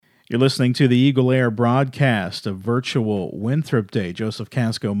You're listening to the Eagle Air broadcast of virtual Winthrop Day. Joseph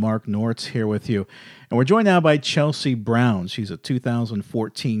Casco, Mark Nortz here with you. And we're joined now by Chelsea Brown. She's a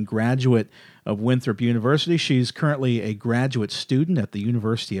 2014 graduate of Winthrop University. She's currently a graduate student at the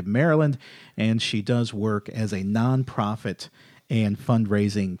University of Maryland, and she does work as a nonprofit and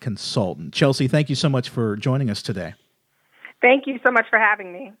fundraising consultant. Chelsea, thank you so much for joining us today. Thank you so much for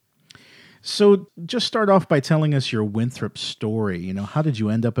having me. So just start off by telling us your Winthrop story. How did you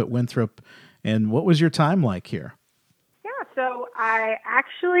end up at Winthrop, and what was your time like here? Yeah, so I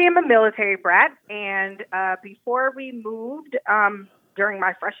actually am a military brat, and before we moved, during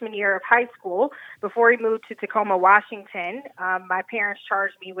my freshman year of high school, before we moved to Tacoma, Washington, my parents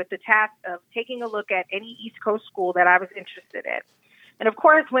charged me with the task of taking a look at any East Coast school that I was interested in. And of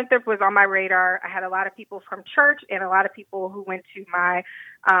course, Winthrop was on my radar. I had a lot of people from church and a lot of people who went to my,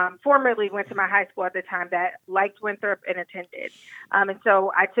 formerly went to my high school at the time that liked Winthrop and attended. And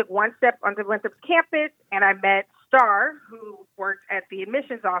so I took one step onto Winthrop's campus and I met Star, who worked at the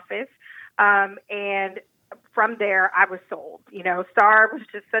admissions office. And from there, I was sold. Star was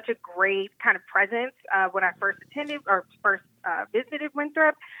just such a great kind of presence when I first visited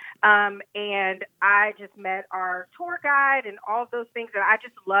Winthrop. And I just met our tour guide and all of those things. And I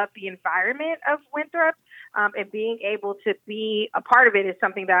just love the environment of Winthrop. And being able to be a part of it is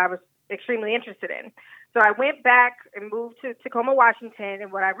something that I was extremely interested in. So I went back and moved to Tacoma, Washington.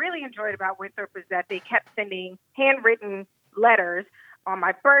 And what I really enjoyed about Winthrop is that they kept sending handwritten letters on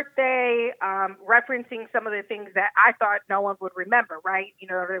my birthday, referencing some of the things that I thought no one would remember, right?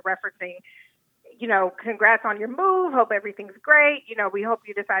 They're referencing, congrats on your move. Hope everything's great. We hope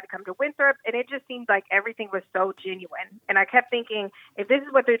you decide to come to Winthrop. And it just seemed like everything was so genuine. And I kept thinking, if this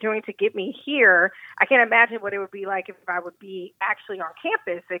is what they're doing to get me here, I can't imagine what it would be like if I would be actually on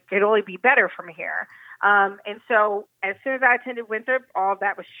campus. It could only be better from here. And so as soon as I attended Winthrop, all of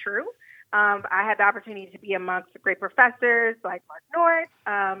that was true. I had the opportunity to be amongst great professors like Mark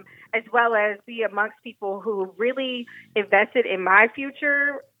Nortz, as well as be amongst people who really invested in my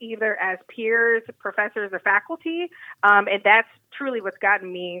future, either as peers, professors, or faculty. And that's truly what's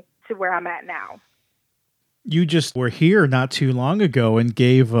gotten me to where I'm at now. You just were here not too long ago and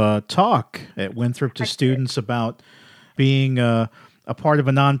gave a talk at Winthrop to students about being a part of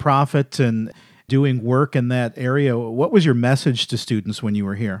a nonprofit and doing work in that area. What was your message to students when you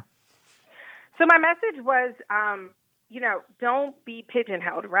were here? So my message was, don't be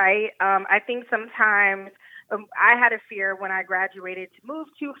pigeonholed, right? I think sometimes I had a fear when I graduated to move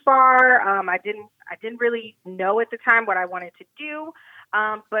too far. I didn't really know at the time what I wanted to do.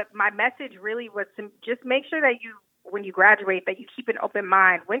 But my message really was to just make sure that when you graduate, that you keep an open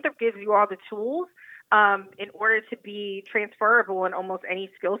mind. Winthrop gives you all the tools in order to be transferable in almost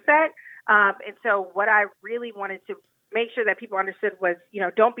any skill set. And so what I really wanted to make sure that people understood was,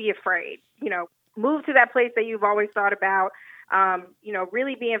 don't be afraid, move to that place that you've always thought about,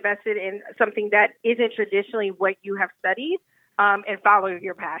 really be invested in something that isn't traditionally what you have studied, and follow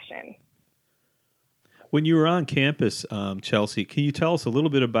your passion. When you were on campus, Chelsea, can you tell us a little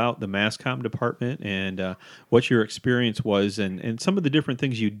bit about the Mass Comm department and what your experience was and some of the different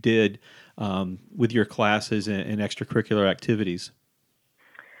things you did with your classes and extracurricular activities?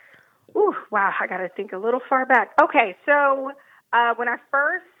 Ooh, wow, I got to think a little far back. Okay, so when I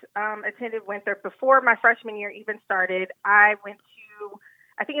first attended Winthrop, before my freshman year even started, I went to,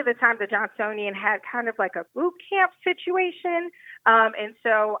 I think at the time the Johnsonian had kind of like a boot camp situation. And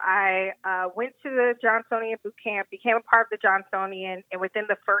so I went to the Johnsonian boot camp, became a part of the Johnsonian, and within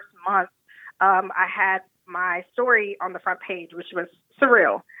the first month, I had my story on the front page, which was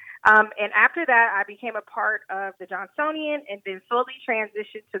surreal. And after that, I became a part of the Johnsonian and then slowly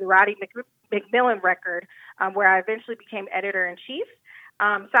transitioned to the Roddy McMillan record, where I eventually became editor-in-chief.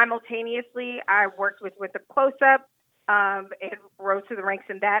 Simultaneously, I worked with the Close-Up and rose to the ranks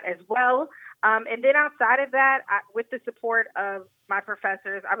in that as well. And then outside of that, with the support of my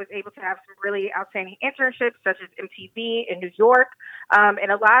professors, I was able to have some really outstanding internships, such as MTV in New York.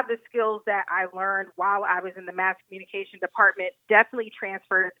 And a lot of the skills that I learned while I was in the mass communication department definitely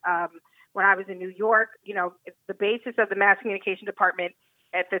transferred when I was in New York. The basis of the mass communication department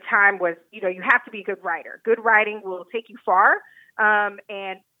at the time was, you have to be a good writer. Good writing will take you far.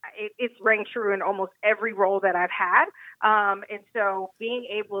 And it's rang true in almost every role that I've had. And so being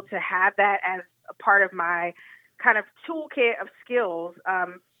able to have that as a part of my kind of toolkit of skills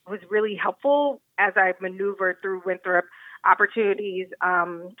was really helpful as I maneuvered through Winthrop opportunities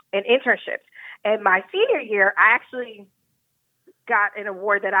and internships. And my senior year, I actually got an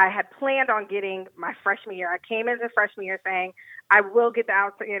award that I had planned on getting my freshman year. I came in as a freshman year saying, I will get the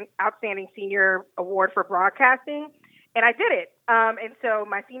Outstanding Senior Award for Broadcasting. And I did it. And so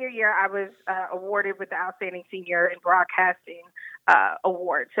my senior year, I was awarded with the Outstanding Senior in Broadcasting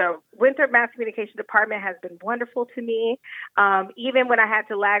award. So Winthrop Mass Communication Department has been wonderful to me. Even when I had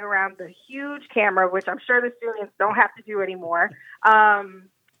to lag around the huge camera, which I'm sure the students don't have to do anymore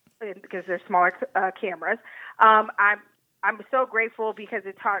because they're smaller cameras. I'm so grateful because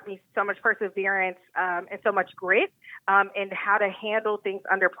it taught me so much perseverance and so much grit and how to handle things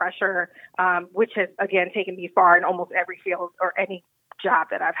under pressure, which has, again, taken me far in almost every field or any job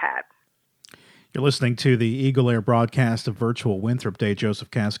that I've had. You're listening to the Eagle Air broadcast of Virtual Winthrop Day. Joseph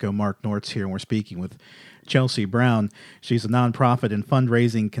Casco, Mark Nortz here, and we're speaking with Chelsea Brown. She's a nonprofit and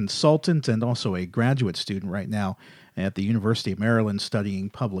fundraising consultant and also a graduate student right now at the University of Maryland studying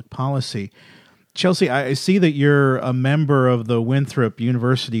public policy. Chelsea, I see that you're a member of the Winthrop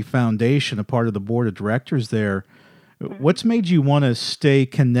University Foundation, a part of the board of directors there. Mm-hmm. What's made you want to stay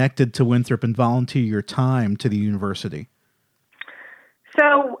connected to Winthrop and volunteer your time to the university?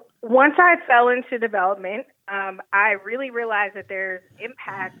 So once I fell into development, I really realized that there's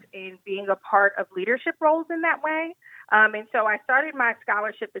impact in being a part of leadership roles in that way. And so I started my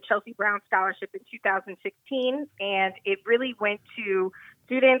scholarship, the Chelsea Brown Scholarship, in 2016, and it really went to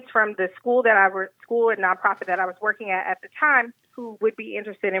students from the school and nonprofit that I was working at the time who would be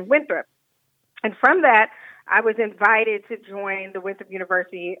interested in Winthrop. And from that, I was invited to join the Winthrop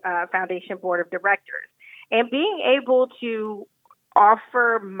University Foundation Board of Directors. And being able to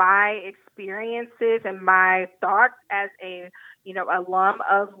offer my experiences and my thoughts as a alum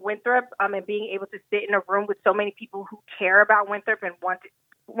of Winthrop, and being able to sit in a room with so many people who care about Winthrop and want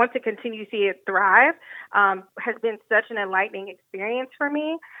to continue to see it thrive, has been such an enlightening experience for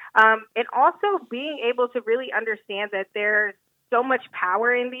me. And also being able to really understand that there's so much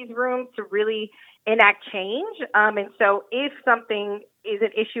power in these rooms to really enact change. And so if something is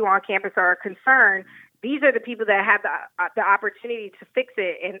an issue on campus or a concern, these are the people that have the opportunity to fix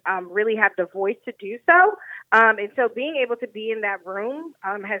it and really have the voice to do so. And so being able to be in that room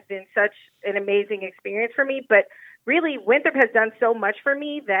has been such an amazing experience for me. But really, Winthrop has done so much for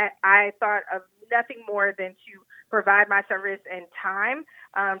me that I thought of nothing more than to provide my service and time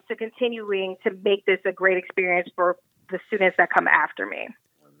to continuing to make this a great experience for the students that come after me.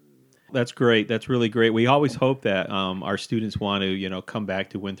 That's great. That's really great. We always hope that our students want to, come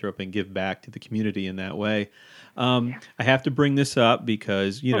back to Winthrop and give back to the community in that way. I have to bring this up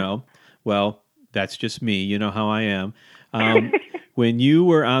because, well, that's just me. You know how I am. When you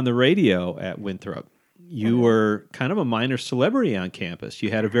were on the radio at Winthrop, you were kind of a minor celebrity on campus.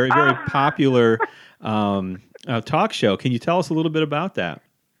 You had a very, very popular talk show. Can you tell us a little bit about that?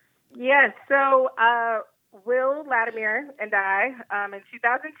 Yes. So Will Latimer and I, in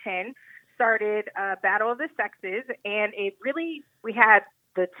 2010, started Battle of the Sexes, and we had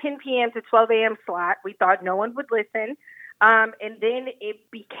the 10 p.m. to 12 a.m. slot. We thought no one would listen, and then it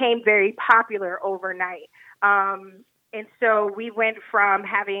became very popular overnight. And so we went from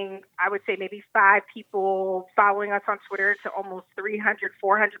having, I would say, maybe 5 people following us on Twitter to almost 300,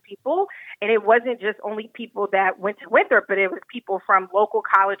 400 people. And it wasn't just only people that went to Winthrop, but it was people from local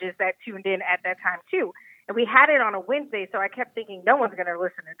colleges that tuned in at that time, too. And we had it on a Wednesday, so I kept thinking, no one's going to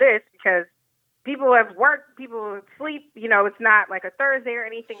listen to this because people have work, people sleep. It's not like a Thursday or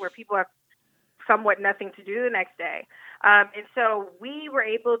anything where people have somewhat nothing to do the next day. And so we were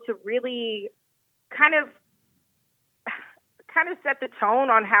able to really kind of set the tone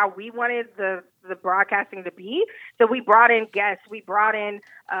on how we wanted the broadcasting to be. So we brought in guests. We brought in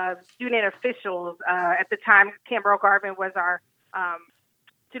student officials. At the time, Campbell Garvin was our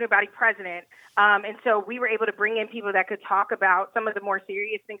student body president. And so we were able to bring in people that could talk about some of the more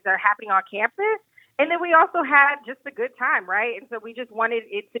serious things that are happening on campus. And then we also had just a good time, right? And so we just wanted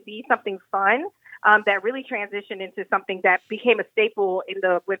it to be something fun that really transitioned into something that became a staple in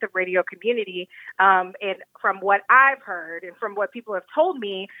the Winthrop radio community. And from what I've heard and from what people have told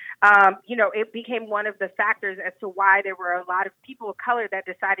me, it became one of the factors as to why there were a lot of people of color that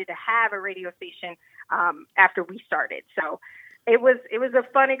decided to have a radio station after we started. So it was a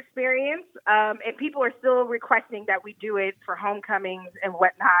fun experience, and people are still requesting that we do it for homecomings and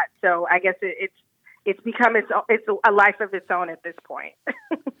whatnot. So I guess it's become it's a life of its own at this point.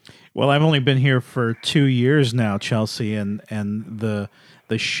 Well, I've only been here for 2 years now, Chelsea, and the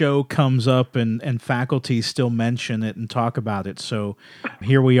show comes up and faculty still mention it and talk about it. So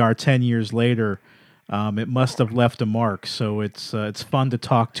here we are 10 years later. It must have left a mark. So it's fun to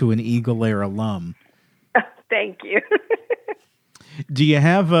talk to an Eagle Air alum. Thank you. Do you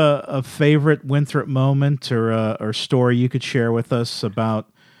have a favorite Winthrop moment or story you could share with us about,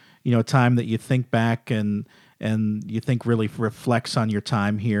 a time that you think back and you think really reflects on your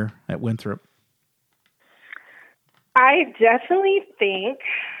time here at Winthrop? I definitely think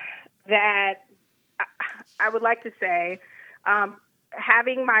that I would like to say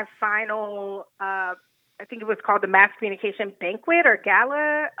having my final, I think it was called the Mass Communication Banquet or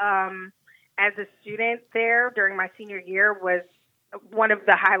Gala, as a student there during my senior year was one of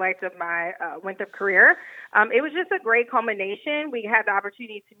the highlights of my Winthrop career. It was just a great culmination. We had the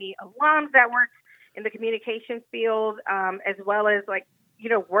opportunity to meet alums that worked in the communications field, as well as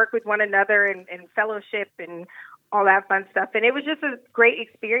work with one another and fellowship and all that fun stuff. And it was just a great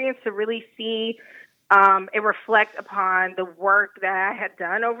experience to really see and reflect upon the work that I had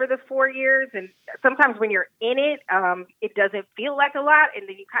done over the 4 years. And sometimes when you're in it, it doesn't feel like a lot. And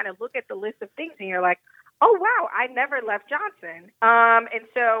then you kind of look at the list of things and you're like, oh, wow, I never left Johnson. And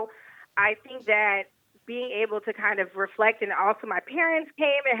so I think that being able to kind of reflect, and also my parents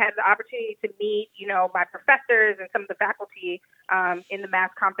came and had the opportunity to meet, my professors and some of the faculty in the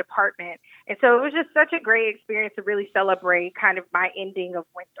mass comm department. And so it was just such a great experience to really celebrate kind of my ending of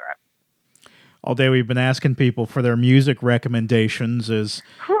Winthrop. All day we've been asking people for their music recommendations, as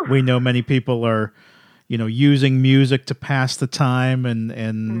we know many people are, using music to pass the time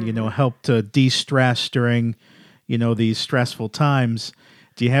and help to de-stress during, these stressful times.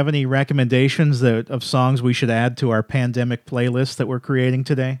 Do you have any recommendations of songs we should add to our pandemic playlist that we're creating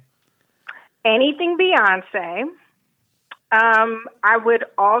today? Anything Beyonce. I would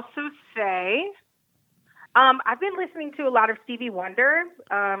also say I've been listening to a lot of Stevie Wonder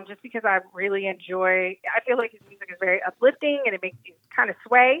just because I really enjoy. I feel like his music is very uplifting and it makes you kind of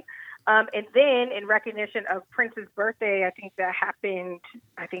sway. And then in recognition of Prince's birthday, I think that happened,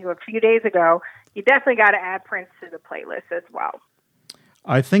 a few days ago, you definitely got to add Prince to the playlist as well.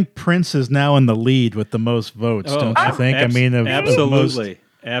 I think Prince is now in the lead with the most votes, don't you think? Absolutely.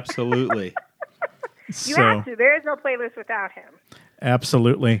 Absolutely. You have to. There is no playlist without him.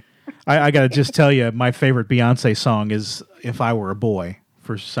 Absolutely. I got to just tell you, my favorite Beyonce song is If I Were a Boy,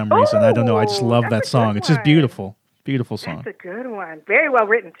 for some reason. I don't know. I just love that song. It's just beautiful. Beautiful song. That's a good one. Very well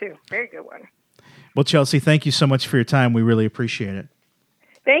written, too. Very good one. Well, Chelsea, thank you so much for your time. We really appreciate it.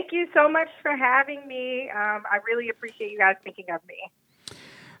 Thank you so much for having me. I really appreciate you guys thinking of me.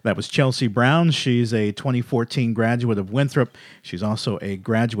 That was Chelsea Brown. She's a 2014 graduate of Winthrop. She's also a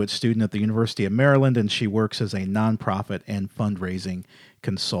graduate student at the University of Maryland, and she works as a nonprofit and fundraising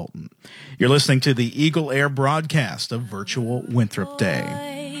consultant. You're listening to the Eagle Air broadcast of Virtual Winthrop Day.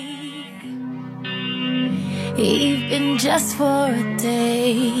 Even just for a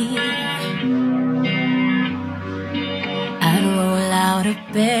day, I'd roll out of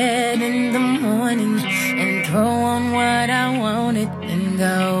bed in the morning and throw on what I wanted and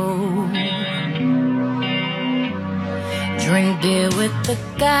go drink beer with the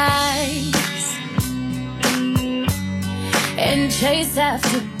guys and chase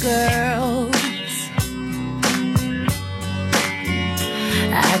after girls.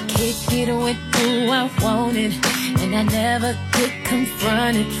 I kick it with who I wanted, and I never get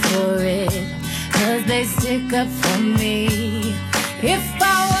confronted for it, 'cause they stick up for me. If I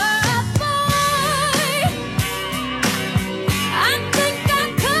were a boy, I think I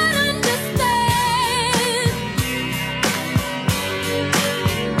could understand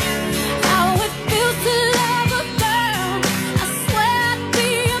how it feels to love a girl. I swear I'd be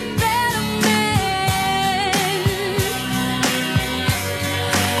a better man.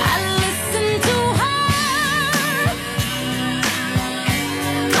 I listen to her,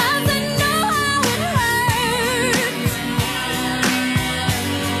 'cause I know how it hurts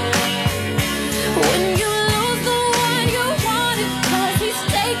when you lose the one you wanted, 'cause he's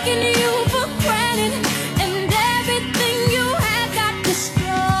taking you for granted and everything you had got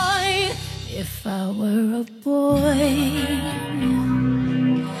destroyed. If I were a boy,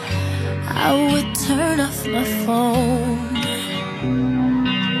 I would turn off my phone,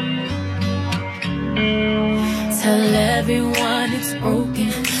 tell everyone it's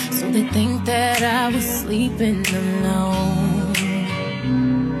broken, so they think that I was sleeping alone.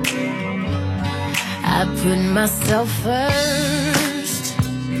 I put myself first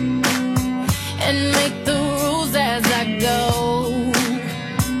and make the rules as I go,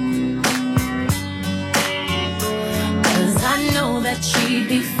 'cause I know that she'd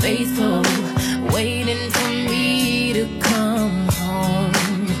be faithful, waiting for me to come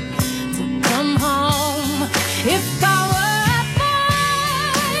home, to come home. If I were a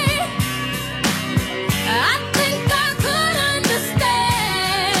boy, I think I could understand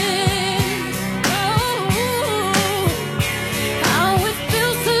how it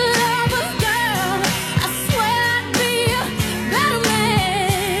feels to love a girl. I swear I'd be a better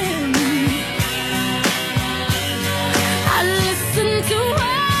man. I listen to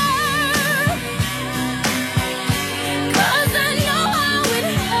her,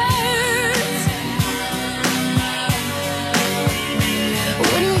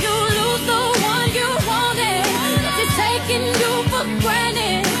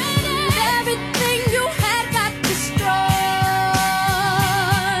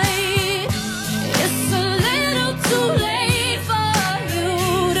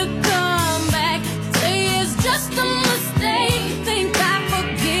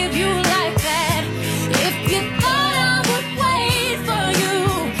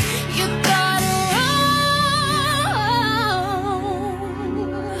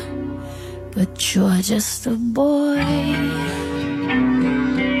 but you're just a boy.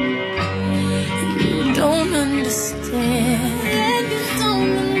 You don't understand. You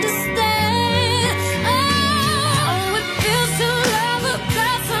don't understand. Oh, it feels to love a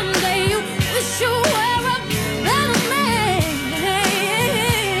girl someday. You wish you were a better man.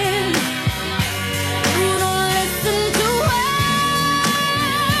 You don't listen to her.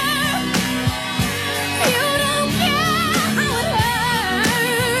 You don't care how it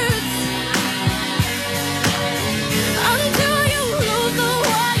hurts until you lose the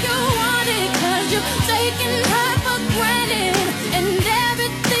one you wanted, 'cause you're taking her for granted, and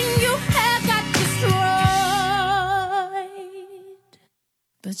everything you have got destroyed.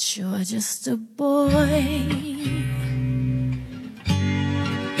 But you're just a boy.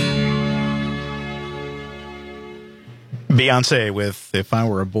 Beyonce with If I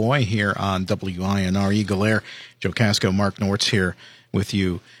Were a Boy here on WINR Eagle Air. Joe Casco, Mark Nortz here with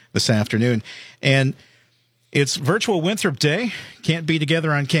you this afternoon. And it's virtual Winthrop Day. Can't be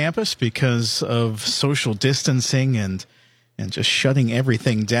together on campus because of social distancing and just shutting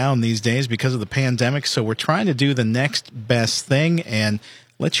everything down these days because of the pandemic. So we're trying to do the next best thing and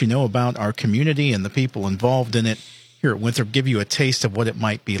let you know about our community and the people involved in it here at Winthrop, give you a taste of what it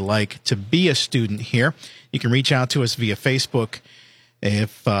might be like to be a student here. You can reach out to us via Facebook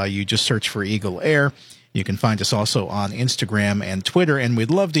if you just search for Eagle Air. You can find us also on Instagram and Twitter, and we'd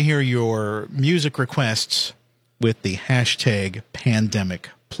love to hear your music requests with the hashtag pandemic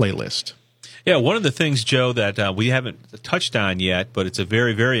playlist. Yeah, one of the things, Joe, that we haven't touched on yet, but it's a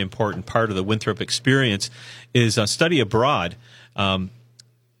very, very important part of the Winthrop experience, is study abroad.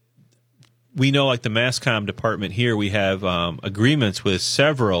 We know, like the Mass Comm department here, we have agreements with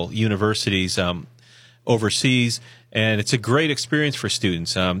several universities overseas, and it's a great experience for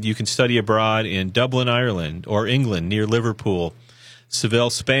students. You can study abroad in Dublin, Ireland, or England, near Liverpool, Seville,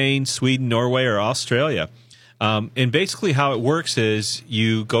 Spain, Sweden, Norway, or Australia. And basically how it works is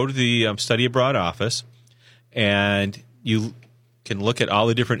you go to the study abroad office, and you can look at all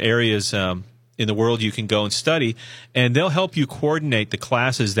the different areas in the world you can go and study, and they'll help you coordinate the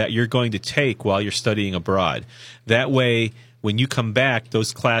classes that you're going to take while you're studying abroad. That way, when you come back,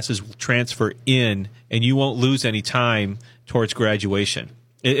 those classes will transfer in, and you won't lose any time towards graduation.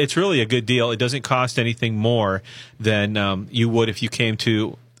 It's really a good deal. It doesn't cost anything more than you would if you came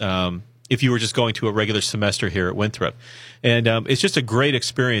to if you were just going to a regular semester here at Winthrop. And it's just a great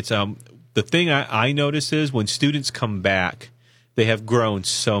experience. The thing I notice is when students come back, they have grown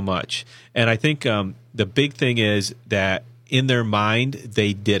so much. And I think the big thing is that in their mind,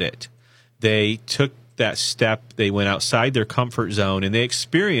 they did it. They took that step. They went outside their comfort zone, and they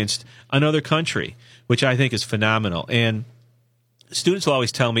experienced another country, which I think is phenomenal. And students will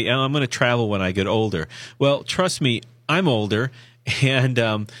always tell me, oh, I'm going to travel when I get older. Well, trust me, I'm older,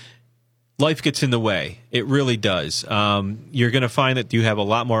 and life gets in the way. It really does. You're going to find that you have a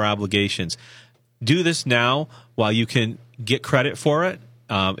lot more obligations. Do this now while you can get credit for it.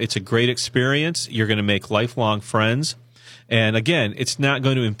 It's a great experience. You're going to make lifelong friends. And again, it's not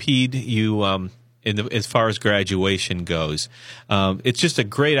going to impede you as far as graduation goes. It's just a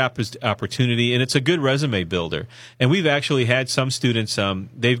great opportunity, and it's a good resume builder. And we've actually had some students,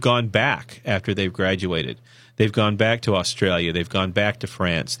 they've gone back after they've graduated. They've gone back to Australia. They've gone back to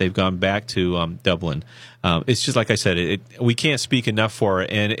France. They've gone back to Dublin. It's just like I said, we can't speak enough for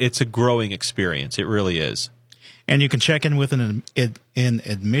it, and it's a growing experience. It really is. And you can check in with an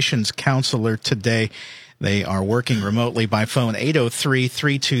admissions counselor today. They are working remotely by phone,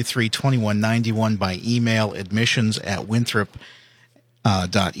 803-323-2191, by email,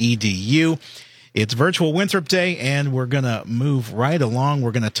 admissions@winthrop.edu. It's virtual Winthrop Day, and we're going to move right along.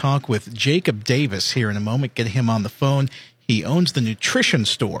 We're going to talk with Jacob Davis here in a moment, get him on the phone. He owns the Nutrition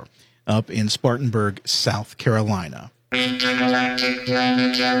Store up in Spartanburg, South Carolina.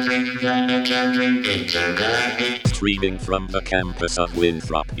 Streaming from the campus of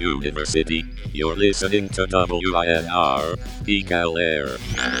Winthrop University, you're listening to WINR Eagle Air.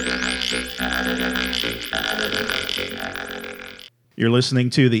 You're listening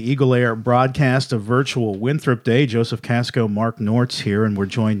to the Eagle Air broadcast of virtual Winthrop Day. Joseph Casco, Mark Nortz here, and we're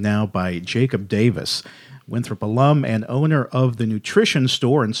joined now by Jacob Davis, Winthrop alum and owner of the Nutrition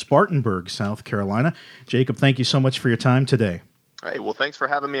Store in Spartanburg, South Carolina. Jacob, thank you so much for your time today. Hey, well, thanks for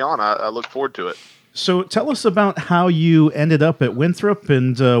having me on. I look forward to it. So tell us about how you ended up at Winthrop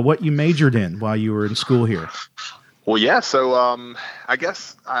and what you majored in while you were in school here. Well, yeah, so I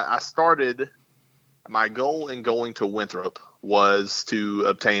guess I started, my goal in going to Winthrop was to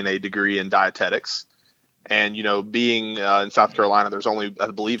obtain a degree in dietetics. And, you know, being in South Carolina, there's only, I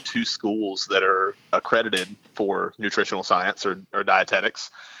believe, 2 schools that are accredited for nutritional science or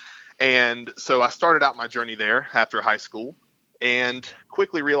dietetics. And so I started out my journey there after high school and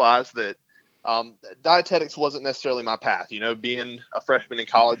quickly realized that dietetics wasn't necessarily my path. You know, being a freshman in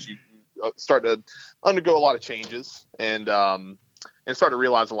college, you start to undergo a lot of changes and start to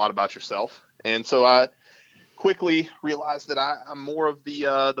realize a lot about yourself. And so I quickly realized that I'm more of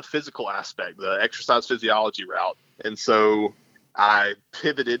the physical aspect, the exercise physiology route. And so I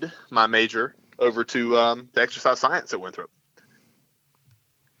pivoted my major over to the exercise science at Winthrop.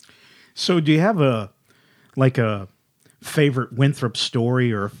 So do you have a favorite Winthrop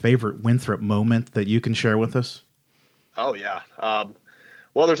story or a favorite Winthrop moment that you can share with us? Oh, yeah.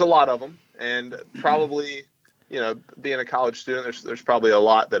 Well, there's a lot of them. And probably, you know, being a college student, there's probably a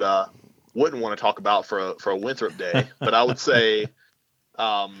lot that wouldn't want to talk about for a Winthrop day. But I would say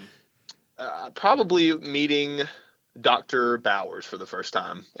probably meeting Dr. Bowers for the first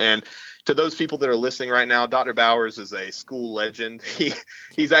time. And to those people that are listening right now, Dr. Bowers is a school legend.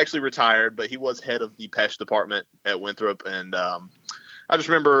 He's actually retired, but he was head of the PESH department at Winthrop. And I just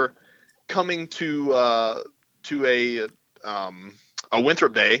remember coming to a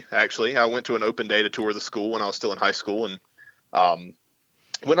Winthrop day. Actually, I went to an open day to tour the school when I was still in high school, and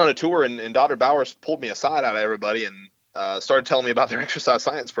went on a tour. And Dr. Bowers pulled me aside out of everybody and started telling me about their exercise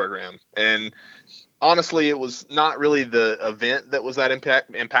science program. And honestly, it was not really the event that was that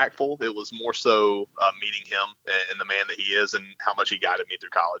impactful. It was more so meeting him and the man that he is and how much he guided me through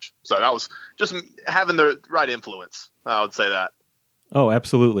college. So that was just having the right influence. I would say that. Oh,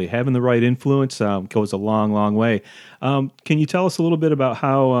 absolutely. Having the right influence goes a long, long way. Can you tell us a little bit about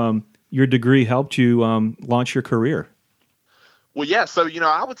how your degree helped you launch your career? Well, yeah. So, you know,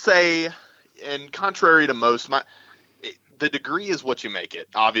 I would say, and contrary to most, the degree is what you make it.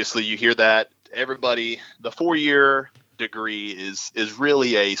 Obviously, you hear that. Everybody, the 4-year degree is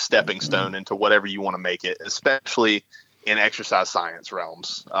really a stepping stone into whatever you want to make it, especially in exercise science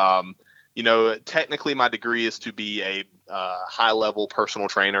realms. You know, technically my degree is to be a high-level personal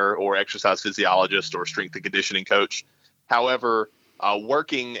trainer or exercise physiologist or strength and conditioning coach. However,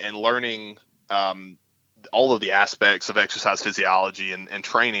 working and learning all of the aspects of exercise physiology and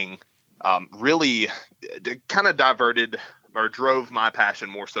training really kind of diverted or drove my passion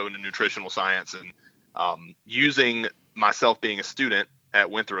more so into nutritional science. And using myself being a student at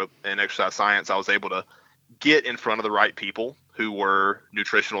Winthrop in exercise science, I was able to get in front of the right people who were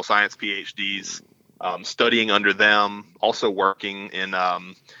nutritional science PhDs, studying under them, also working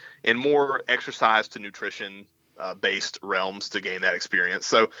in more exercise to nutrition based realms to gain that experience.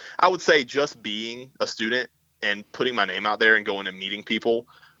 So I would say just being a student and putting my name out there and going and meeting people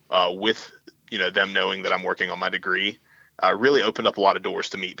with, you know, them knowing that I'm working on my degree really opened up a lot of doors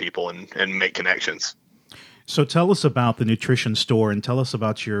to meet people and make connections. So tell us about the nutrition store and tell us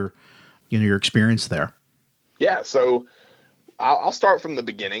about your experience there. Yeah, so I'll start from the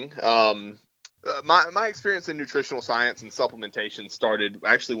beginning. My experience in nutritional science and supplementation started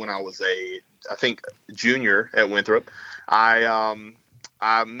actually when I was I think junior at Winthrop.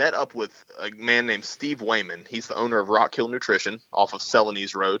 I met up with a man named Steve Wayman. He's the owner of Rock Hill Nutrition off of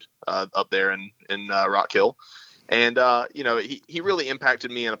Celanese Road up there in Rock Hill. And, you know, he really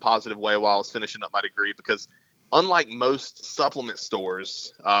impacted me in a positive way while I was finishing up my degree, because unlike most supplement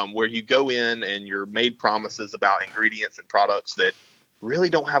stores where you go in and you're made promises about ingredients and products that really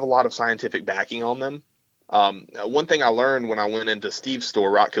don't have a lot of scientific backing on them. One thing I learned when I went into Steve's store,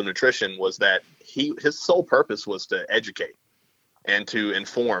 Rock Hill Nutrition, was that his sole purpose was to educate and to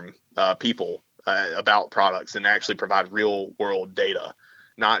inform people about products and actually provide real world data,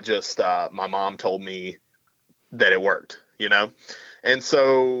 not just my mom told me that it worked, you know? And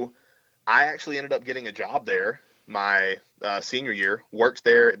so I actually ended up getting a job there my senior year, worked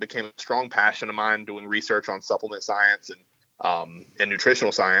there. It became a strong passion of mine doing research on supplement science and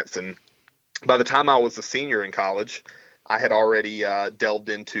nutritional science. And by the time I was a senior in college, I had already delved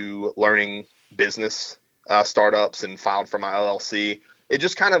into learning business startups and filed for my LLC. It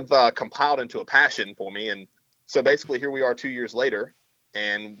just kind of compiled into a passion for me. And so basically here we are 2 years later,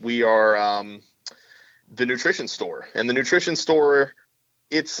 and we are the nutrition store. And the nutrition store,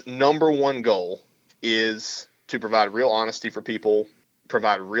 its number one goal is to provide real honesty for people,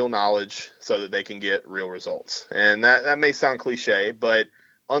 provide real knowledge so that they can get real results. And that may sound cliche, but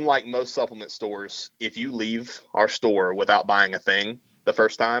unlike most supplement stores, if you leave our store without buying a thing the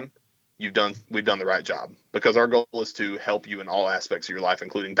first time, we've done the right job, because our goal is to help you in all aspects of your life,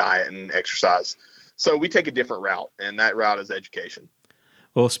 including diet and exercise. So we take a different route, and that route is education.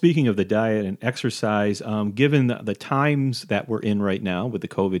 Well, speaking of the diet and exercise, given the times that we're in right now with the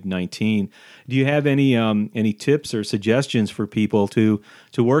COVID-19, do you have any tips or suggestions for people to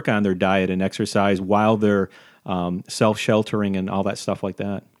work on their diet and exercise while they're self-sheltering and all that stuff like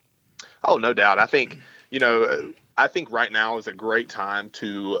that? Oh, no doubt. I think right now is a great time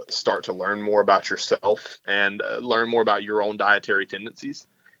to start to learn more about yourself and learn more about your own dietary tendencies.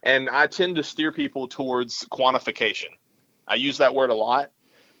 And I tend to steer people towards quantification. I use that word a lot,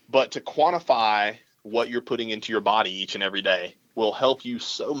 but to quantify what you're putting into your body each and every day will help you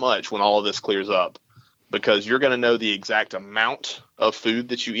so much when all of this clears up, because you're going to know the exact amount of food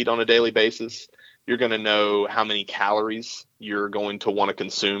that you eat on a daily basis. You're going to know how many calories you're going to want to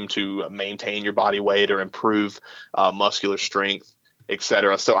consume to maintain your body weight or improve muscular strength,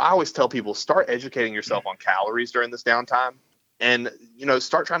 etc. So I always tell people, start educating yourself on calories during this downtime, and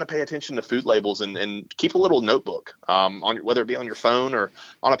start trying to pay attention to food labels and keep a little notebook, whether it be on your phone or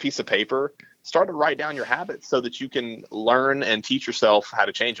on a piece of paper. Start to write down your habits so that you can learn and teach yourself how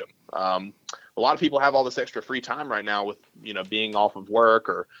to change them. A lot of people have all this extra free time right now with, being off of work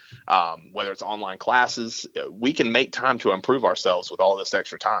or whether it's online classes. We can make time to improve ourselves with all this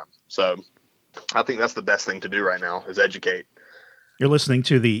extra time. So I think that's the best thing to do right now is educate. You're listening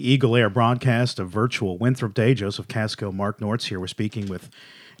to the Eagle Air broadcast of Virtual Winthrop Day. Joseph Casco, Mark Nortz here. We're speaking with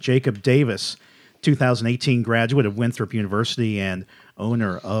Jacob Davis, 2018 graduate of Winthrop University and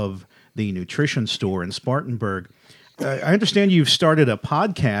owner of the nutrition store in Spartanburg. I understand you've started a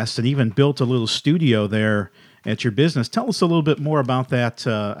podcast and even built a little studio there at your business. Tell us a little bit more about that,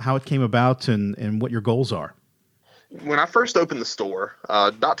 how it came about and what your goals are. When I first opened the store,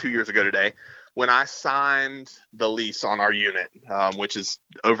 about 2 years ago today, when I signed the lease on our unit, which is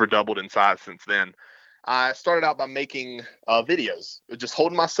over doubled in size since then, I started out by making videos, just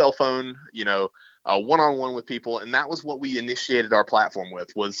holding my cell phone, one-on-one with people. And that was what we initiated our platform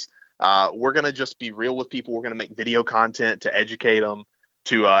with, was we're going to just be real with people. We're going to make video content to educate them,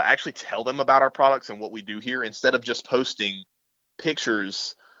 to actually tell them about our products and what we do here, instead of just posting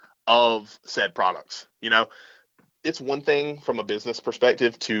pictures of said products. It's one thing from a business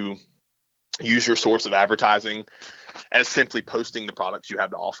perspective to use your source of advertising as simply posting the products you have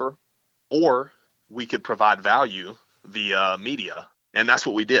to offer, or we could provide value via media. And that's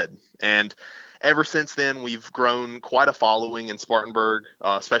what we did. And ever since then, we've grown quite a following in Spartanburg,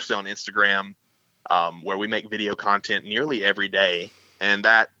 especially on Instagram, where we make video content nearly every day. And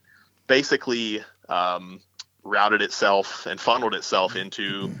that basically routed itself and funneled itself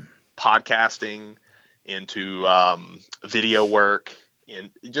into podcasting, into video work, and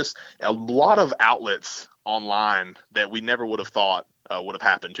just a lot of outlets online that we never would have thought would have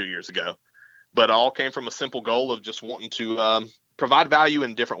happened 2 years ago. But it all came from a simple goal of just wanting to provide value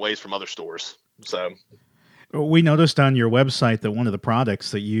in different ways from other stores. So we noticed on your website that one of the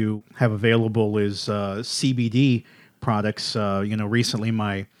products that you have available is CBD products. Recently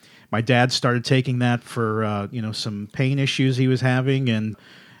my dad started taking that for some pain issues he was having, and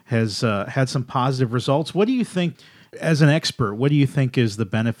has had some positive results. What do you think, as an expert, what do you think is the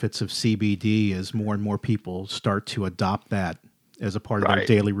benefits of CBD as more and more people start to adopt that as a part of their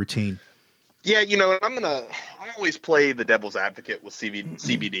daily routine? Yeah, I always play the devil's advocate with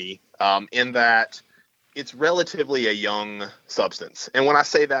CBD in that it's relatively a young substance. And when I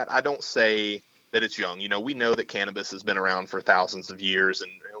say that, I don't say that it's young. We know that cannabis has been around for thousands of years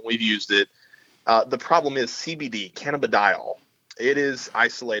and we've used it. The problem is CBD, cannabidiol. It is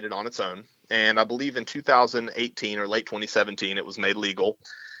isolated on its own. And I believe in 2018 or late 2017, it was made legal.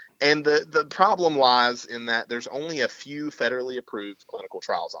 And the problem lies in that there's only a few federally approved clinical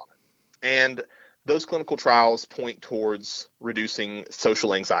trials on it. And those clinical trials point towards reducing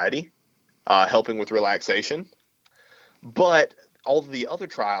social anxiety, helping with relaxation. But all of the other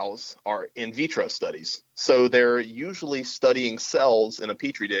trials are in vitro studies. So they're usually studying cells in a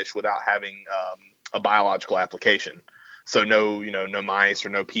petri dish without having a biological application. So no mice or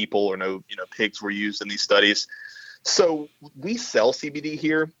no people or no pigs were used in these studies. So we sell CBD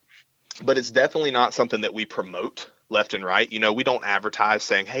here, but it's definitely not something that we promote left and right. We don't advertise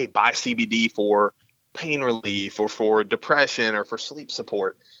saying, hey, buy CBD for pain relief or for depression or for sleep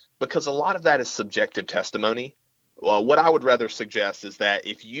support, because a lot of that is subjective testimony. Well, what I would rather suggest is that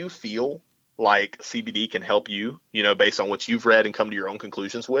if you feel like CBD can help you, based on what you've read and come to your own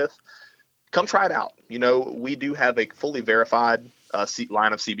conclusions with, come try it out. We do have a fully verified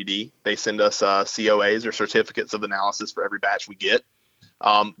line of CBD. They send us COAs or certificates of analysis for every batch we get.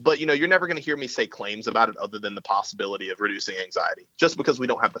 But you're never going to hear me say claims about it other than the possibility of reducing anxiety, just because we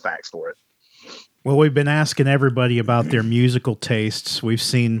don't have the facts for it. Well, we've been asking everybody about their musical tastes. We've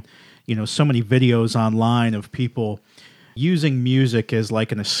seen, so many videos online of people using music as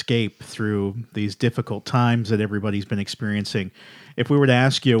like an escape through these difficult times that everybody's been experiencing. If we were to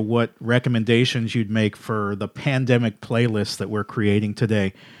ask you what recommendations you'd make for the pandemic playlist that we're creating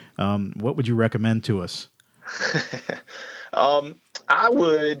today, what would you recommend to us? I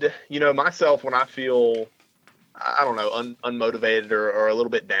would, myself when I feel, I don't know, unmotivated or a little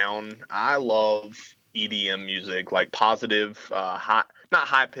bit down, I love EDM music, like positive, not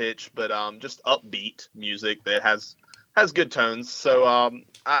high pitch, but just upbeat music that has good tones. So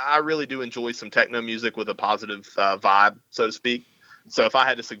I really do enjoy some techno music with a positive vibe, so to speak. So if I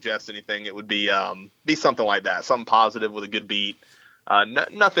had to suggest anything, it would be something like that, something positive with a good beat.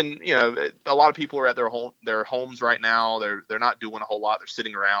 Nothing, a lot of people are at their homes right now. They're not doing a whole lot. They're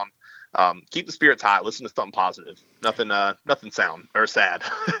sitting around. Keep the spirits high. Listen to something positive. Nothing sound or sad.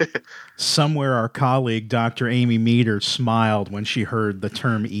 Somewhere our colleague, Dr. Amy Meter, smiled when she heard the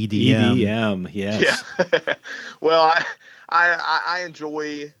term EDM. EDM, yes. Yeah. Well, I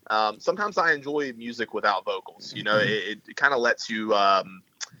enjoy, sometimes I enjoy music without vocals. It kind of lets you,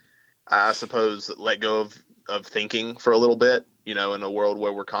 I suppose, let go of thinking for a little bit, in a world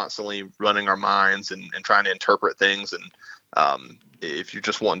where we're constantly running our minds and trying to interpret things. And if you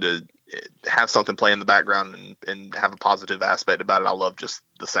just want to have something play in the background and have a positive aspect about it, I love just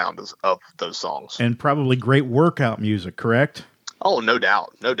the sound of those songs. And probably great workout music, correct? Oh, no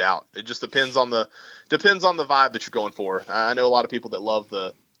doubt. No doubt. It just depends on the vibe that you're going for. I know a lot of people that love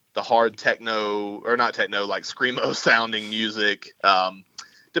the hard techno, or not techno, like screamo sounding music.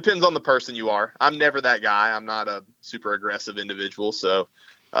 Depends on the person you are. I'm never that guy. I'm not a super aggressive individual, so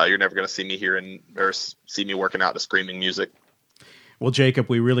you're never going to see me or see me working out to screaming music. Well, Jacob,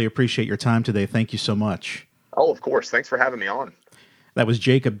 we really appreciate your time today. Thank you so much. Oh, of course. Thanks for having me on. That was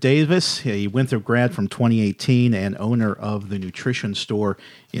Jacob Davis, a Winthrop grad from 2018 and owner of the Nutrition Store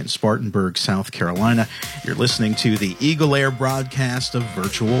in Spartanburg, South Carolina. You're listening to the Eagle Air broadcast of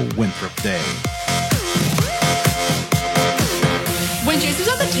Virtual Winthrop Day. When Jason was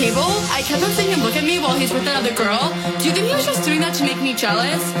at the table, I kept on seeing him look at me while he's with that other girl. Do you think he was just doing that to make me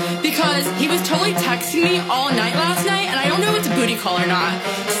jealous? Because he was totally texting me all night last night, and I don't know if it's a booty call or not.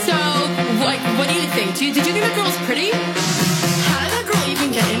 So, what do you think? Did you think that girl was pretty? How did that girl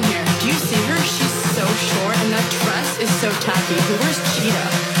even get in here? Do you see her? She's so short, and that dress is so tacky. Who wears cheetah?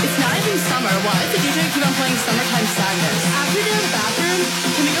 It's not even summer. Why does the DJ keep on playing Summertime Sadness? After we get out of the bathroom,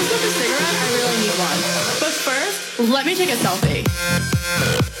 can we go smoke a cigarette? I really need one. But first, let me take a selfie.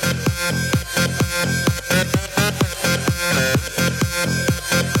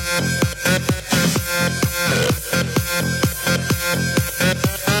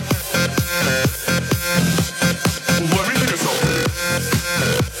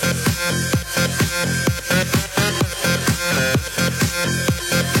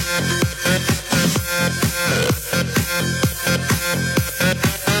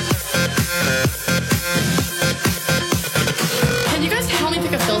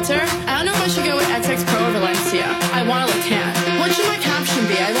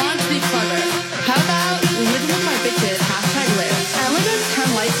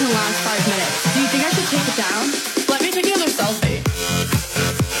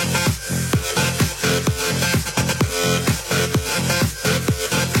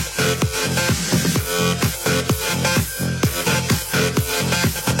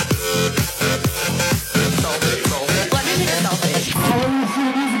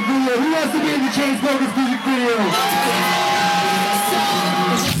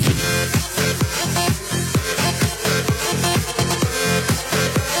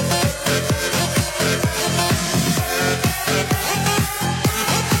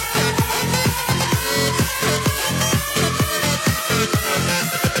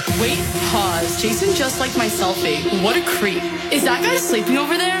 Jason just liked my selfie. What a creep. Is that guy sleeping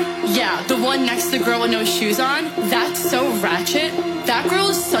over there? Yeah, the one next to the girl with no shoes on? That's so ratchet. That girl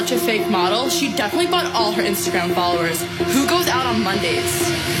is such a fake model. She definitely bought all her Instagram followers. Who goes out on Mondays?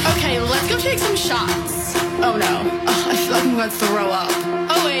 Okay, let's go take some shots. Oh no. Ugh, I feel like I'm gonna throw up.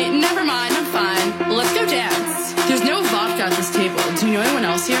 Oh wait, never mind, I'm fine. Let's go dance. There's no vodka at this table. Do you know anyone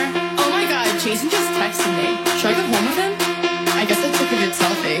else here? Oh my god, Jason just texted me. Should I go home with him? I guess I took a good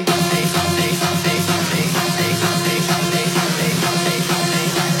selfie. Let me take a selfie.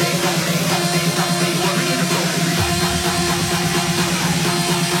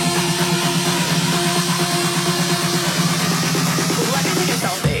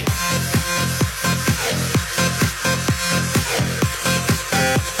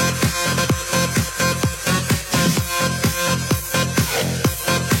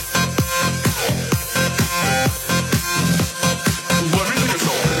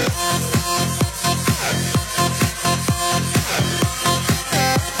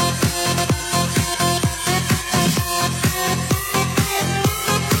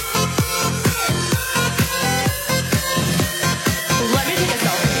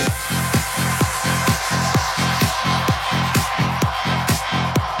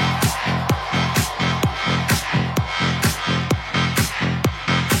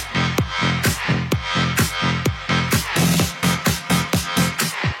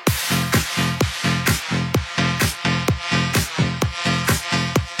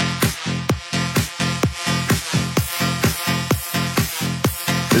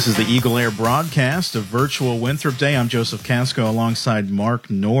 This is the Eagle Air broadcast of Virtual Winthrop Day. I'm Joseph Casco alongside Mark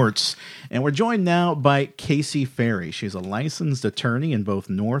Nortz, and we're joined now by Casey Ferry. She's a licensed attorney in both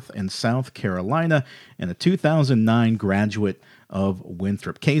North and South Carolina and a 2009 graduate of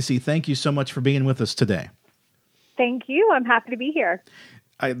Winthrop. Casey, thank you so much for being with us today. Thank you. I'm happy to be here.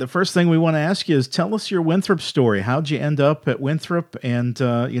 The first thing we want to ask you is tell us your Winthrop story. How'd you end up at Winthrop, and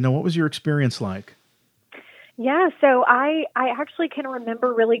what was your experience like? Yeah, so I actually can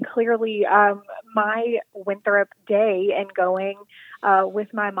remember really clearly my Winthrop day and going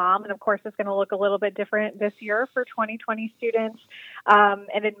with my mom. And of course, it's going to look a little bit different this year for 2020 students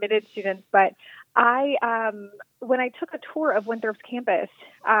and admitted students. But when I took a tour of Winthrop's campus,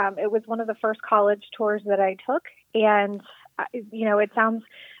 it was one of the first college tours that I took. And, it sounds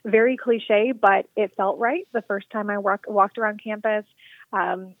very cliche, but it felt right the first time I walked around campus.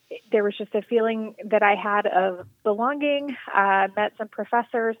 There was just a feeling that I had of belonging, met some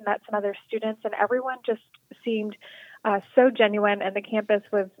professors, met some other students, and everyone just seemed so genuine, and the campus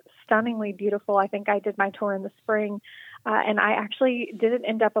was stunningly beautiful. I think I did my tour in the spring, and I actually didn't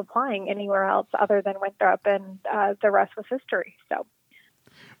end up applying anywhere else other than Winthrop, and the rest was history. So,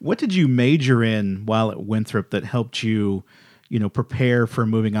 what did you major in while at Winthrop that helped you, prepare for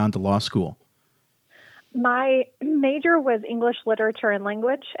moving on to law school? My major was English literature and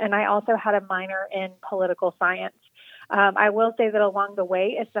language, and I also had a minor in political science. I will say that along the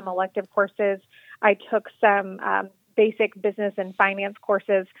way, as some elective courses, I took some basic business and finance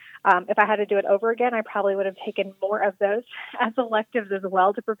courses. If I had to do it over again, I probably would have taken more of those as electives as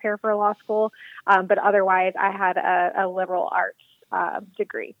well to prepare for law school. But otherwise, I had a liberal arts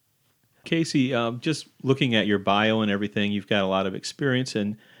degree. Casey, just looking at your bio and everything, you've got a lot of experience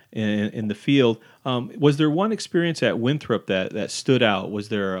in the field. Was there one experience at Winthrop that stood out? Was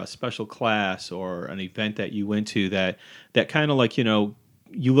there a special class or an event that you went to that kind of like,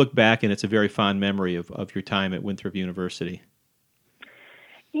 you look back and it's a very fond memory of your time at Winthrop University?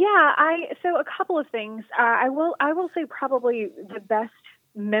 Yeah, so a couple of things. I will say probably the best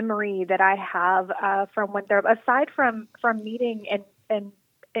memory that I have from Winthrop, aside from meeting and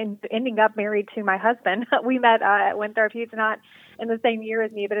ending up married to my husband. We met at Winthrop. He's not in the same year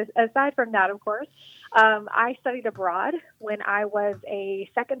as me, but aside from that, of course, I studied abroad when I was a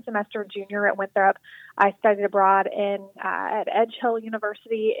second semester junior at Winthrop. I studied abroad at Edge Hill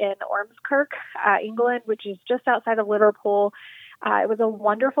University in Ormskirk, England, which is just outside of Liverpool. It was a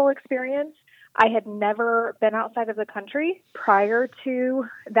wonderful experience. I had never been outside of the country prior to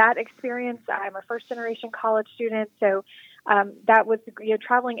that experience. I'm a first-generation college student, so that was,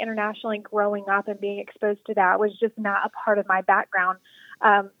 traveling internationally, growing up and being exposed to that was just not a part of my background.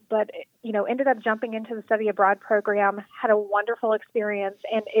 But ended up jumping into the study abroad program, had a wonderful experience,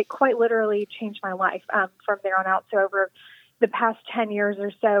 and it quite literally changed my life from there on out. So over the past 10 years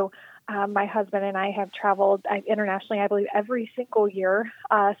or so, my husband and I have traveled internationally, I believe, every single year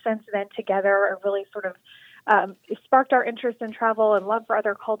since then together. It really sort of sparked our interest in travel and love for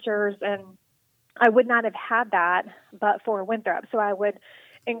other cultures, and I would not have had that but for Winthrop. So I would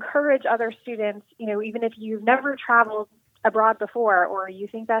encourage other students, even if you've never traveled abroad before, or you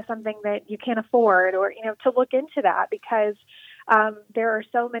think that's something that you can't afford, or, to look into that, because there are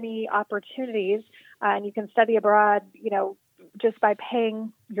so many opportunities, and you can study abroad, just by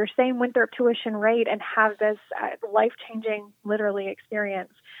paying your same Winthrop tuition rate and have this life-changing, literally,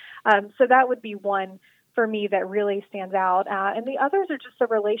 experience. So that would be one for me that really stands out. And the others are just the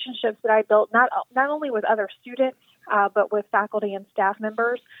relationships that I built, not only with other students, but with faculty and staff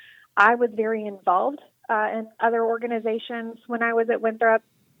members. I was very involved in other organizations when I was at Winthrop,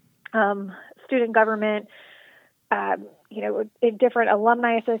 student government, in different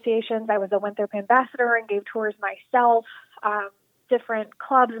alumni associations. I was a Winthrop ambassador and gave tours myself, different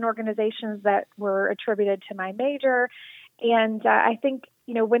clubs and organizations that were attributed to my major. And I think,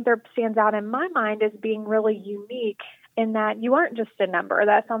 Winthrop stands out in my mind as being really unique in that you aren't just a number.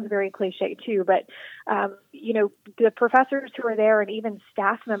 That sounds very cliche too, but, the professors who are there and even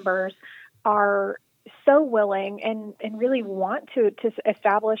staff members are so willing and really want to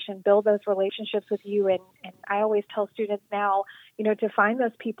establish and build those relationships with you. And I always tell students now, to find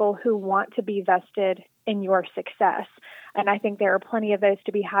those people who want to be vested in your success. And I think there are plenty of those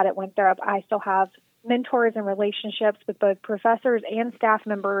to be had at Winthrop. I still have mentors and relationships with both professors and staff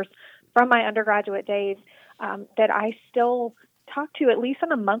members from my undergraduate days that I still talk to at least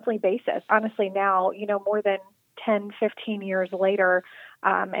on a monthly basis, honestly now, more than 10, 15 years later,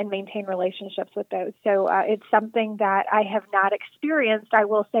 and maintain relationships with those. So it's something that I have not experienced, I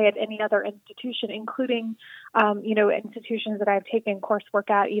will say, at any other institution, including, institutions that I've taken coursework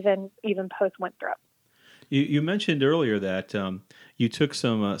at, even post-Winthrop. You mentioned earlier that you took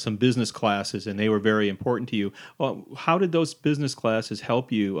some business classes and they were very important to you. Well, how did those business classes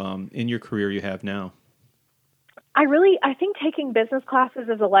help you in your career you have now? I think taking business classes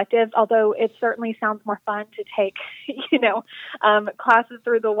as electives, although it certainly sounds more fun to take, classes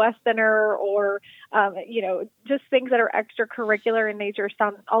through the West Center or, just things that are extracurricular in nature.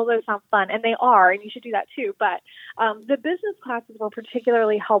 All those sound fun, and they are, and you should do that too. But the business classes were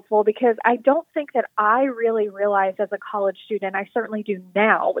particularly helpful because I don't think that I really realized as a college student, I certainly do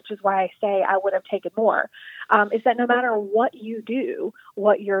now, which is why I say I would have taken more, is that no matter what you do,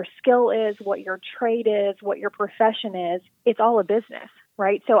 what your skill is, what your trade is, what your profession is, it's all a business,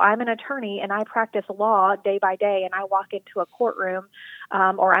 right? So I'm an attorney and I practice law day by day, and I walk into a courtroom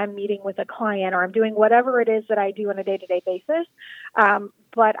or I'm meeting with a client or I'm doing whatever it is that I do on a day-to-day basis.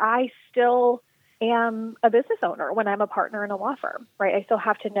 But I still am a business owner when I'm a partner in a law firm, right? I still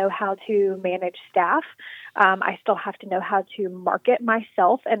have to know how to manage staff. I still have to know how to market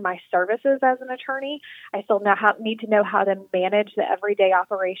myself and my services as an attorney. I still need to know how to manage the everyday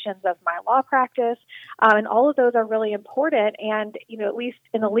operations of my law practice. And all of those are really important. And, at least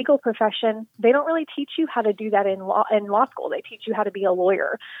in the legal profession, they don't really teach you how to do that in law school. They teach you how to be a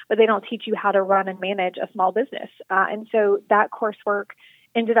lawyer, but they don't teach you how to run and manage a small business. And so that coursework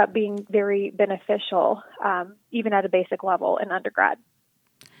ended up being very beneficial, even at a basic level in undergrad.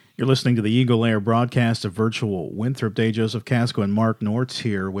 You're listening to the Eagle Air broadcast of Virtual Winthrop Day. Joseph Casco and Mark Nortz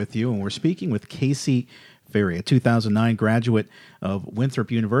here with you, and we're speaking with Casey Ferry, a 2009 graduate of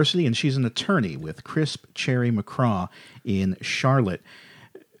Winthrop University, and she's an attorney with Crisp Cherry McCraw in Charlotte.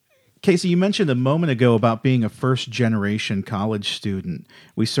 Casey, you mentioned a moment ago about being a first-generation college student.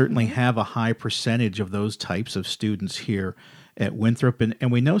 We certainly have a high percentage of those types of students here at Winthrop,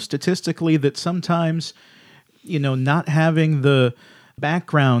 and we know statistically that sometimes, not having the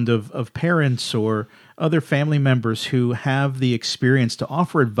background of parents or other family members who have the experience to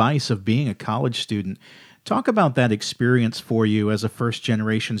offer advice of being a college student. Talk about that experience for you as a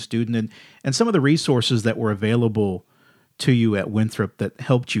first-generation student and some of the resources that were available to you at Winthrop that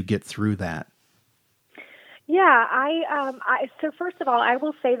helped you get through that. Yeah, so first of all, I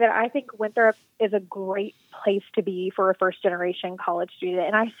will say that I think Winthrop is a great place to be for a first-generation college student.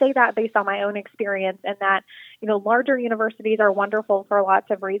 And I say that based on my own experience, and that, larger universities are wonderful for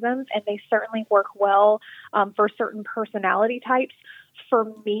lots of reasons, and they certainly work well for certain personality types. For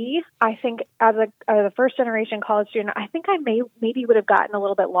me, I think as a first-generation college student, I think I maybe would have gotten a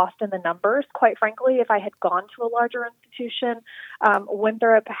little bit lost in the numbers, quite frankly, if I had gone to a larger institution.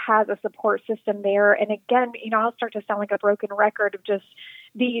 Winthrop has a support system there. And again, I'll start to sound like a broken record of just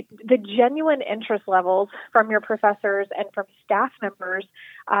the genuine interest levels from your professors and from staff members,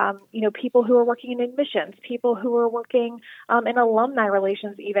 people who are working in admissions, people who are working in alumni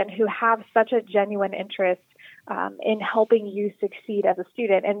relations even, who have such a genuine interest in helping you succeed as a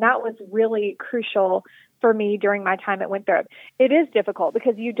student. And that was really crucial for me during my time at Winthrop. It is difficult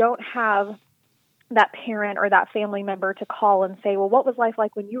because you don't have that parent or that family member to call and say, well, what was life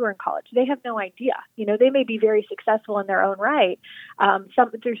like when you were in college? They have no idea. They may be very successful in their own right,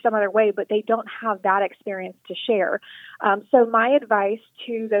 through some other way, but they don't have that experience to share. So my advice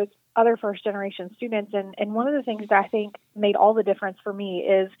to those other first-generation students, and one of the things that I think made all the difference for me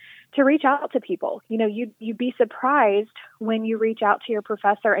is to reach out to people. You'd be surprised when you reach out to your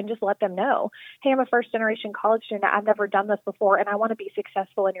professor and just let them know, hey, I'm a first-generation college student. I've never done this before, and I want to be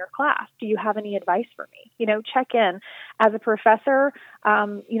successful in your class. Do you have any advice for me? Check in. As a professor,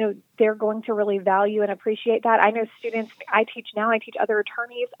 they're going to really value and appreciate that. I know students I teach other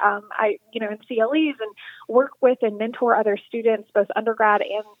attorneys, in CLEs, and work with and mentor other students, both undergrad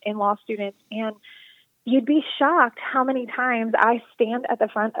and in law students. And you'd be shocked how many times I stand at the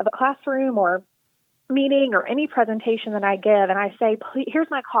front of a classroom or meeting or any presentation that I give, and I say, please, here's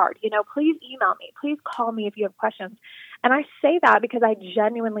my card, please email me, please call me if you have questions. And I say that because I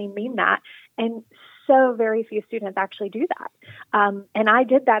genuinely mean that. And so very few students actually do that. And I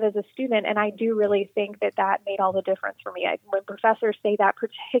did that as a student, and I do really think that made all the difference for me. When professors say that,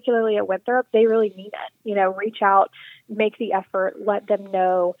 particularly at Winthrop, they really mean it. Reach out, make the effort, let them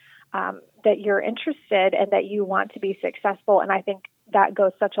know that you're interested and that you want to be successful. And I think that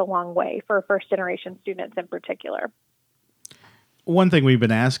goes such a long way for first-generation students in particular. One thing we've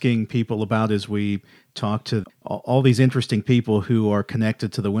been asking people about as we talk to all these interesting people who are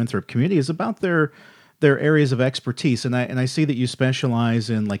connected to the Winthrop community is about their areas of expertise. And I see that you specialize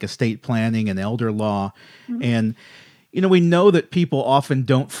in like estate planning and elder law. Mm-hmm. And, we know that people often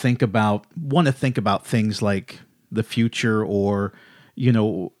want to think about things like the future or,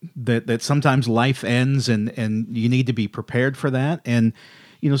 that sometimes life ends and you need to be prepared for that. And,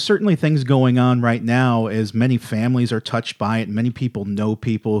 certainly things going on right now as many families are touched by it. Many people know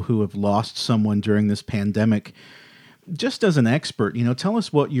people who have lost someone during this pandemic. Just as an expert, tell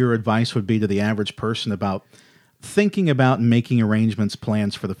us what your advice would be to the average person about thinking about and making arrangements,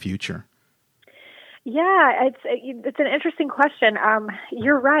 plans for the future. Yeah, it's an interesting question.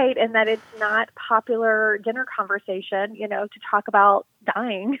 You're right in that it's not popular dinner conversation, to talk about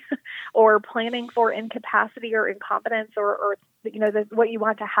dying or planning for incapacity or incompetence or what you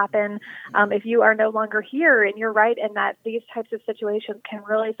want to happen if you are no longer here. And you're right in that these types of situations can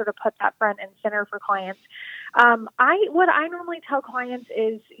really sort of put that front and center for clients. What I normally tell clients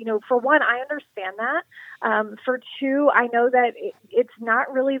is, for one, I understand that. For two, I know that it's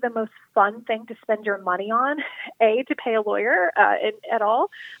not really the most fun thing to spend your money on, A, to pay a lawyer at all,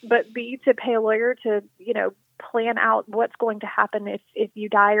 but B, to pay a lawyer to, plan out what's going to happen if you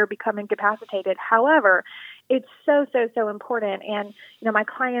die or become incapacitated. However, it's so important. And, my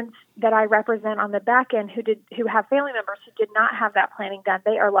clients that I represent on the back end who have family members who did not have that planning done,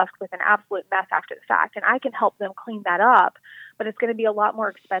 they are left with an absolute mess after the fact. And I can help them clean that up, but it's going to be a lot more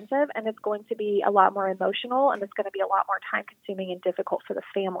expensive and it's going to be a lot more emotional and it's going to be a lot more time consuming and difficult for the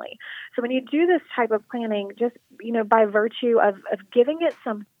family. So when you do this type of planning, just, by virtue of giving it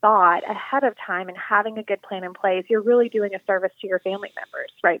some thought ahead of time and having a good plan in place, you're really doing a service to your family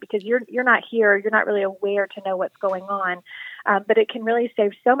members, right? Because you're not here, you're not really aware to know what's going on. But it can really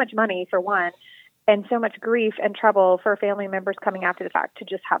save so much money, for one, and so much grief and trouble for family members coming after the fact to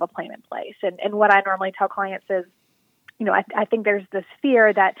just have a plan in place. And what I normally tell clients is, I think there's this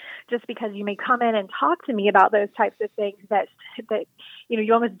fear that just because you may come in and talk to me about those types of things that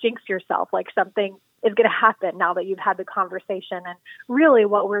you almost jinx yourself, like something is going to happen now that you've had the conversation. And really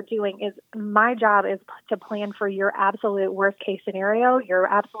what we're doing is my job is to plan for your absolute worst case scenario, your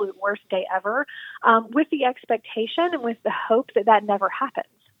absolute worst day ever, with the expectation and with the hope that never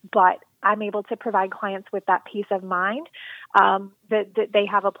happens. But I'm able to provide clients with that peace of mind that they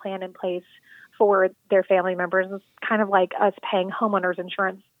have a plan in place for their family members. It's kind of like us paying homeowners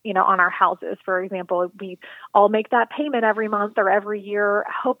insurance, on our houses, for example. We all make that payment every month or every year,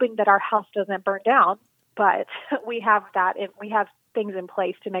 hoping that our house doesn't burn down. But we have things in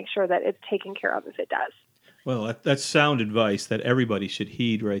place to make sure that it's taken care of if it does. Well, that's sound advice that everybody should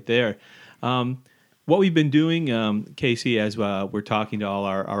heed right there. What we've been doing, Casey, as we're talking to all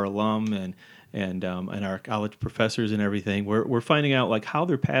our alum and our college professors and everything, we're finding out like how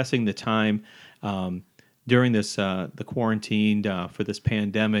they're passing the time during this the quarantine for this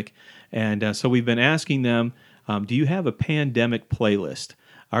pandemic, and so we've been asking them, do you have a pandemic playlist?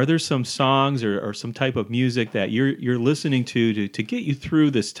 Are there some songs or some type of music that you're listening to get you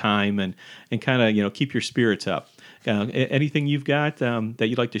through this time and kind of keep your spirits up? Anything you've got that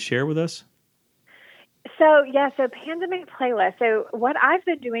you'd like to share with us? So pandemic playlist. So what I've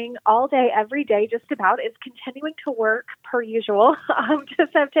been doing all day, every day, just about, is continuing to work per usual.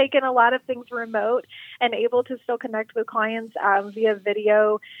 Just have taken a lot of things remote and able to still connect with clients via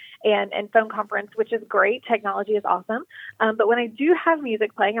video and phone conference, which is great. Technology is awesome. But when I do have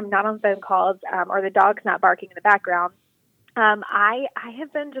music playing, I'm not on phone calls or the dog's not barking in the background. I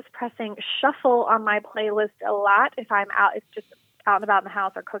have been just pressing shuffle on my playlist a lot. If I'm out, it's just out and about in the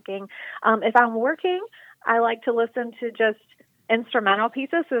house or cooking. If I'm working, I like to listen to just instrumental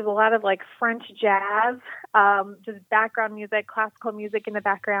pieces. So there's a lot of like French jazz, just background music, classical music in the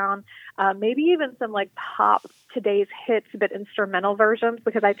background, maybe even some like pop today's hits, but instrumental versions,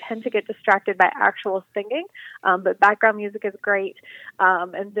 because I tend to get distracted by actual singing. But background music is great.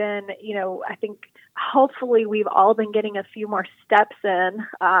 And then, I think hopefully we've all been getting a few more steps in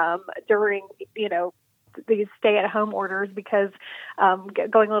during, these stay-at-home orders, because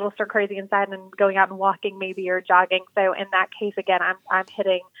going a little stir crazy inside and going out and walking maybe or jogging. So in that case, again, I'm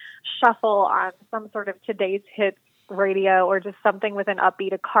hitting shuffle on some sort of today's hits radio or just something with an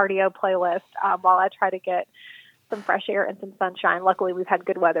upbeat, a cardio playlist while I try to get some fresh air and some sunshine. Luckily, we've had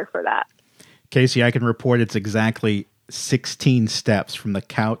good weather for that. Casey, I can report it's exactly 16 steps from the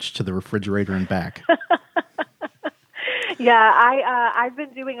couch to the refrigerator and back. Yeah, I've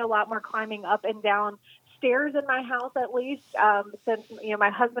been doing a lot more climbing up and down stairs in my house, at least, since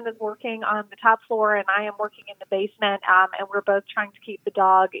my husband is working on the top floor and I am working in the basement, and we're both trying to keep the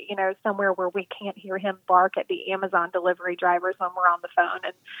dog, somewhere where we can't hear him bark at the Amazon delivery drivers when we're on the phone,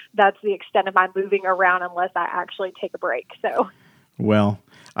 and that's the extent of my moving around unless I actually take a break. So, well,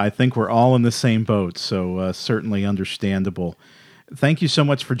 I think we're all in the same boat, so certainly understandable. Thank you so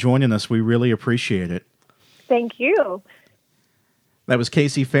much for joining us. We really appreciate it. Thank you. That was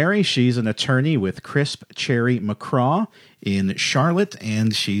Casey Ferry. She's an attorney with Crisp Cherry McCraw in Charlotte,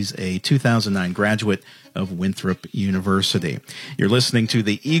 and she's a 2009 graduate of Winthrop University. You're listening to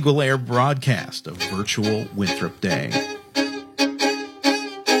the Eagle Air broadcast of Virtual Winthrop Day.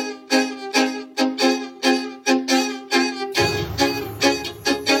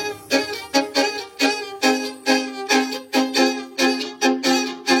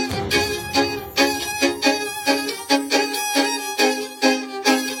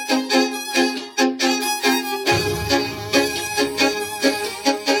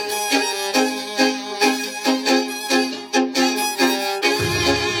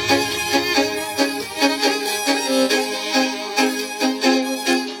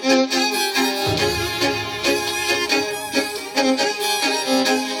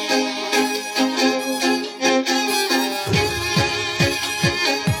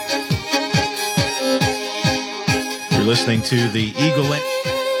 Listening to the Eagle Air.